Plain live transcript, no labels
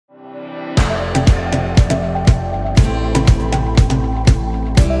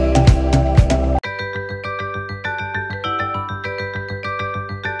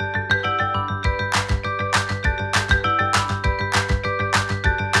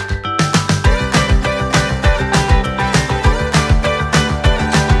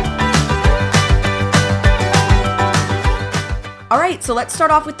Alright, so let's start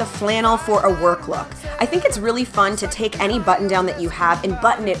off with the flannel for a work look. I think it's really fun to take any button down that you have and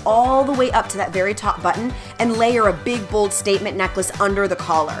button it all the way up to that very top button and layer a big bold statement necklace under the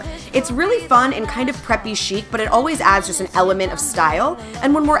collar. It's really fun and kind of preppy chic, but it always adds just an element of style.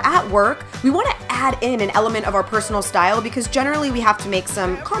 And when we're at work, we want to add in an element of our personal style because generally we have to make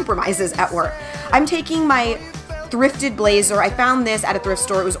some compromises at work. I'm taking my thrifted blazer. I found this at a thrift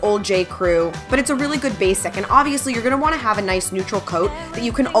store. It was Old J. Crew, but it's a really good basic. And obviously you're going to want to have a nice neutral coat that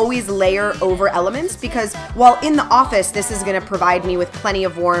you can always layer over elements because while in the office this is going to provide me with plenty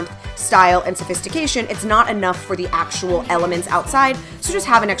of warmth, style, and sophistication, it's not enough for the actual elements outside. So just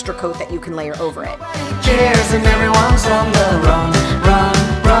have an extra coat that you can layer over it. Cares and everyone's on the run, run,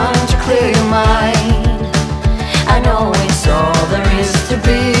 run to clear your mind. I know it's all there is to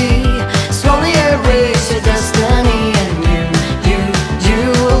be. Slowly erase your destiny and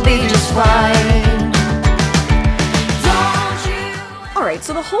you will be just fine. Alright,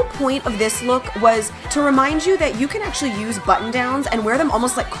 so the whole point of this look was to remind you that you can actually use button downs and wear them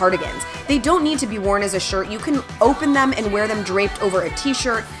almost like cardigans. They don't need to be worn as a shirt. You can open them and wear them draped over a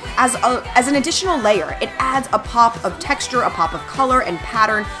t-shirt as an additional layer. It adds a pop of texture, a pop of color and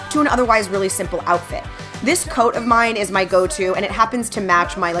pattern to an otherwise really simple outfit. This coat of mine is my go-to and it happens to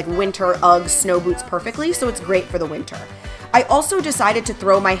match my winter Ugg snow boots perfectly, so it's great for the winter. I also decided to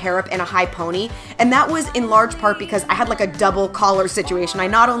throw my hair up in a high pony, and that was in large part because I had a double collar situation. I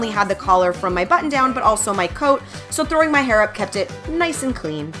not only had the collar from my button down, but also my coat, so throwing my hair up kept it nice and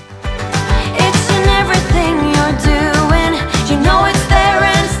clean. It's in everything you're doing. You know it's there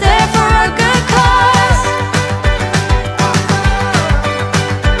and it's there for a good cause.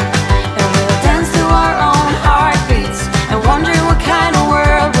 And we'll dance to our own heartbeats and wonder what kind of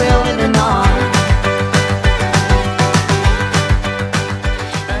world we're living on.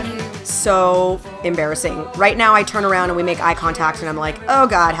 So embarrassing. Right now I turn around and we make eye contact and I'm like, oh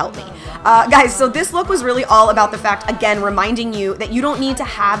God, help me. Guys, so this look was really all about the fact, again, reminding you that you don't need to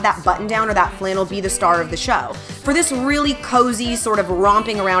have that button down or that flannel be the star of the show. For this really cozy sort of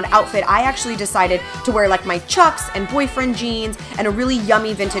romping around outfit, I actually decided to wear my chucks and boyfriend jeans and a really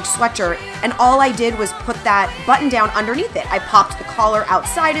yummy vintage sweatshirt, and all I did was put that button down underneath it. I popped the collar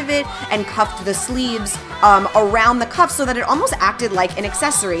outside of it and cuffed the sleeves around the cuff so that it almost acted like an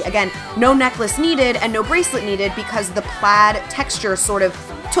accessory. Again, no necklace needed and no bracelet needed because the plaid texture sort of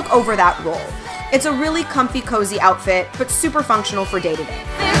took over that role. It's a really comfy, cozy outfit, but super functional for day to day.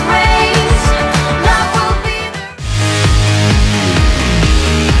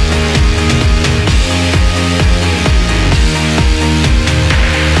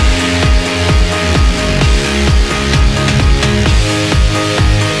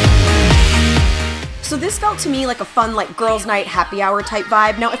 So this felt to me like a fun girls' night happy hour type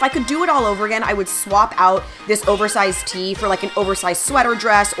vibe. Now if I could do it all over again, I would swap out this oversized tee for an oversized sweater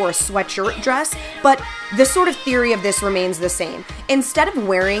dress or a sweatshirt dress, but the sort of theory of this remains the same. Instead of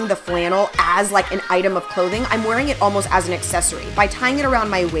wearing the flannel as an item of clothing, I'm wearing it almost as an accessory. By tying it around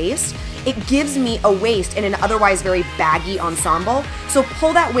my waist, it gives me a waist in an otherwise very baggy ensemble. So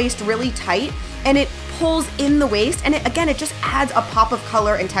pull that waist really tight and it pulls in the waist, and it just adds a pop of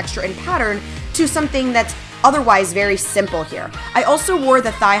color and texture and pattern to something that's otherwise very simple here. I also wore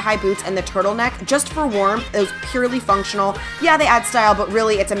the thigh-high boots and the turtleneck just for warmth. It was purely functional. Yeah, they add style, but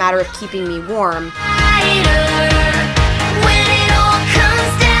really it's a matter of keeping me warm.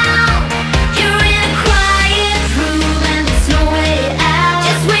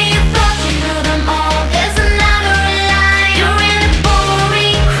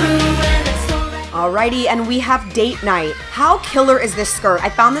 Alrighty, and we have date night. How killer is this skirt? I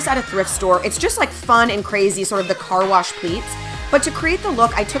found this at a thrift store. It's just fun and crazy, sort of the car wash pleats. But to create the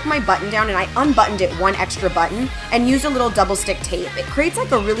look, I took my button down and I unbuttoned it one extra button and used a little double stick tape. It creates a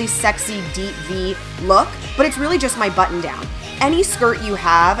really sexy deep V look, but it's really just my button down. Any skirt you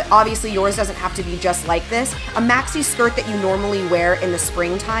have, obviously yours doesn't have to be just like this, a maxi skirt that you normally wear in the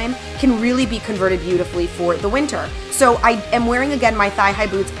springtime can really be converted beautifully for the winter. So I am wearing again my thigh-high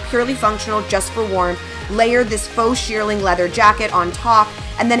boots, purely functional, just for warmth, layered this faux shearling leather jacket on top,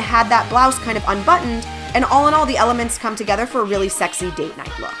 and then had that blouse kind of unbuttoned, and all in all the elements come together for a really sexy date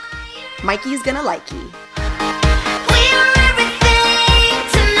night look. Mikey's gonna like ye.